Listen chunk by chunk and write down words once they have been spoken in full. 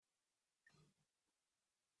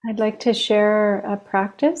I'd like to share a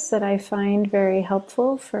practice that I find very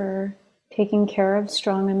helpful for taking care of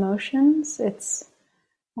strong emotions. It's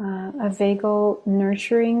a vagal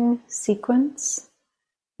nurturing sequence,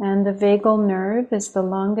 and the vagal nerve is the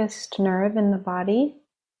longest nerve in the body,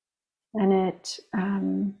 and it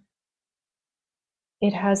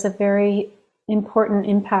has a very important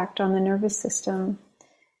impact on the nervous system,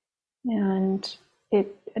 and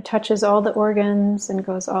it touches all the organs and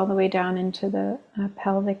goes all the way down into the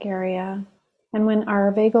pelvic area. And when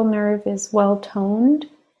our vagal nerve is well toned,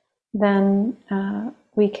 then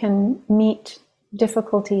we can meet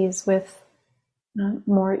difficulties with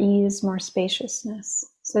more ease, more spaciousness.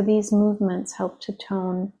 So these movements help to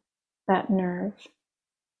tone that nerve.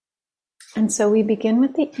 And so we begin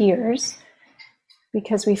with the ears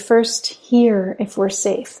because we first hear if we're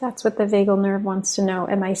safe. That's what the vagal nerve wants to know.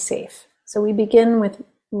 Am I safe? So we begin with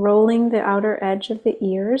rolling the outer edge of the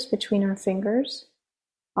ears between our fingers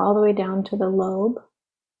all the way down to the lobe.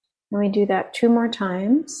 And we do that 2 more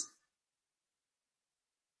times.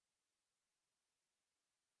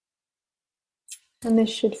 And this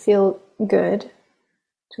should feel good.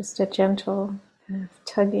 Just a gentle kind of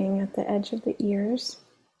tugging at the edge of the ears.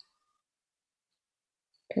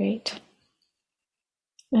 Great.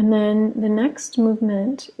 And then the next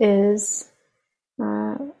movement is,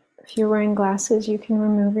 if you're wearing glasses, you can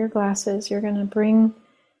remove your glasses. You're going to bring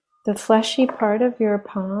the fleshy part of your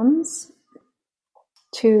palms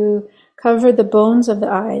to cover the bones of the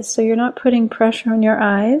eyes. So you're not putting pressure on your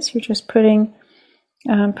eyes, you're just putting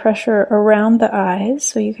pressure around the eyes.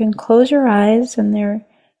 So you can close your eyes and there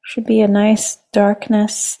should be a nice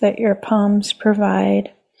darkness that your palms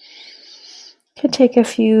provide. You could take a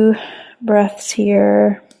few breaths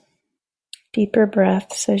here, deeper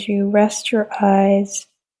breaths as you rest your eyes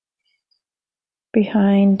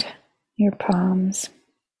behind your palms.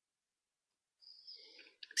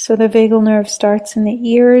 So the vagal nerve starts in the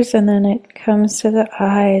ears and then it comes to the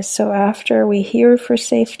eyes. So after we hear for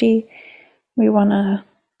safety, we want to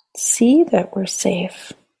see that we're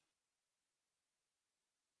safe.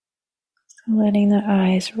 So letting the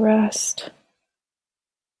eyes rest.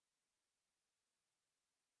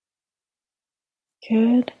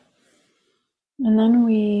 Good. And then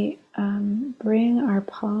we bring our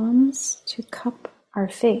palms to cup our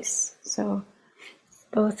face. So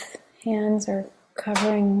both hands are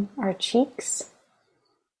covering our cheeks.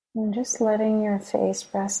 And just letting your face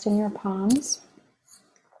rest in your palms.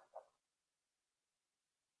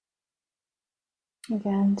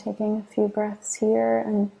 Again, taking a few breaths here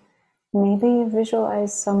and maybe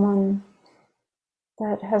visualize someone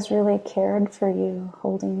that has really cared for you,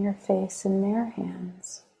 holding your face in their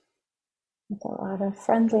hands with a lot of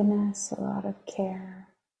friendliness, a lot of care.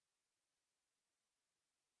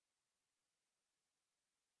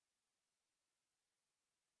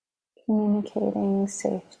 Communicating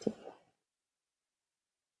safety.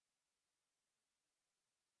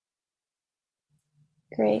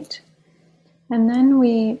 Great. And then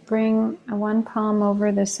we bring one palm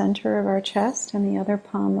over the center of our chest and the other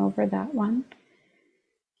palm over that one.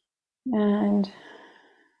 And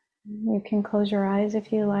you can close your eyes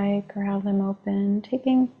if you like or have them open.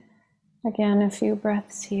 Taking, again, a few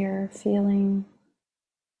breaths here, feeling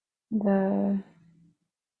the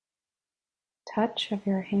touch of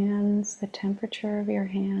your hands, the temperature of your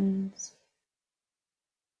hands.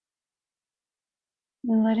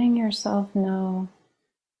 And letting yourself know,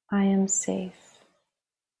 I am safe.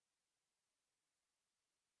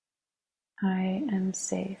 I am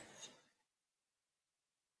safe.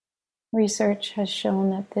 Research has shown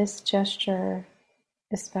that this gesture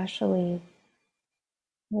especially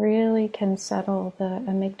really can settle the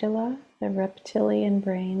amygdala, the reptilian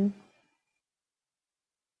brain,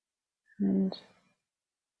 and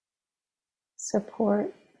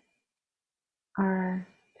support our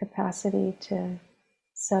capacity to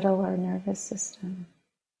settle our nervous system.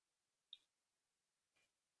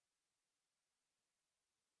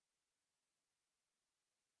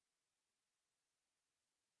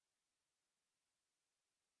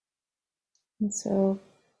 And so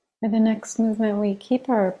for the next movement, we keep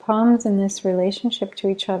our palms in this relationship to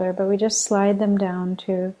each other, but we just slide them down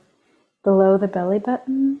to below the belly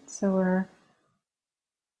button. So we're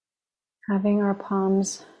having our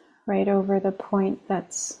palms right over the point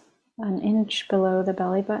that's an inch below the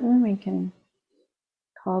belly button. We can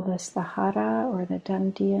call this the hara or the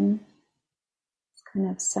dantian. It's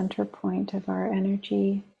kind of center point of our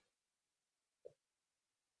energy.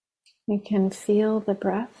 We can feel the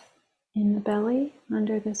breath in the belly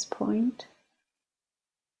under this point.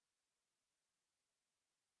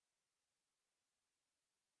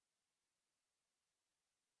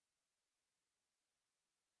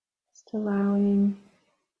 Just allowing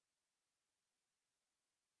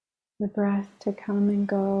the breath to come and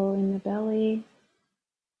go in the belly,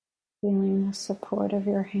 feeling the support of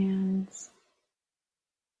your hands.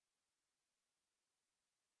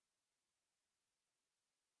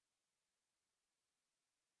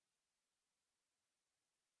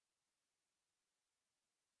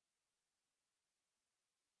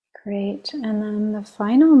 Great. And then the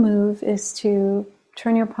final move is to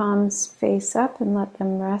turn your palms face up and let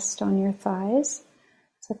them rest on your thighs.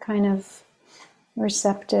 It's a kind of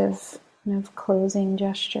receptive, kind of closing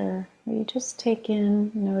gesture where you just take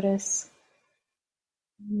in, notice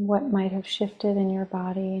what might have shifted in your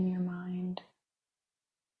body and your mind.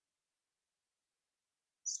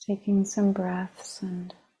 Just taking some breaths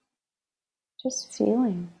and just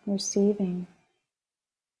feeling, receiving,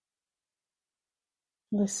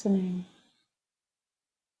 listening.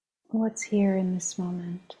 What's here in this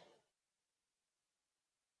moment?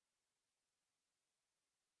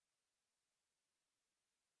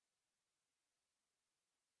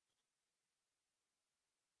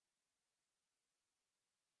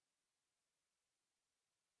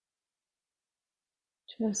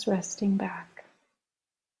 Just resting back.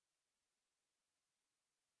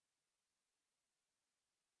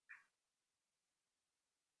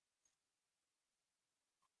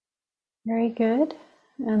 Very good.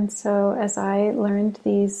 And so as I learned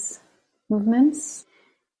these movements,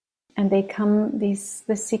 and this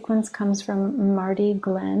sequence comes from Marty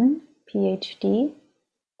Glenn, PhD.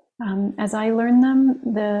 As I learned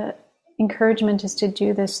them, the encouragement is to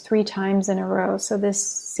do this 3 times in a row. So this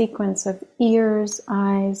sequence of ears,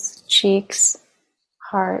 eyes, cheeks,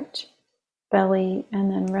 heart, belly,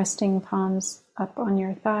 and then resting palms up on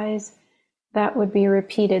your thighs, that would be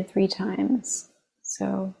repeated 3 times.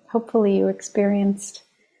 So hopefully you experienced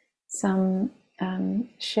some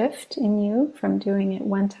shift in you from doing it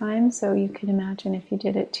 1 time. So you can imagine if you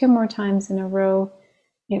did it 2 more times in a row,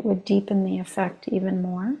 it would deepen the effect even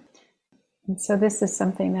more. And so this is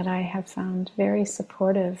something that I have found very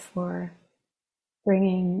supportive for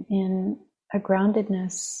bringing in a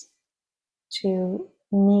groundedness to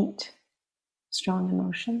meet strong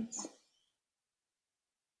emotions.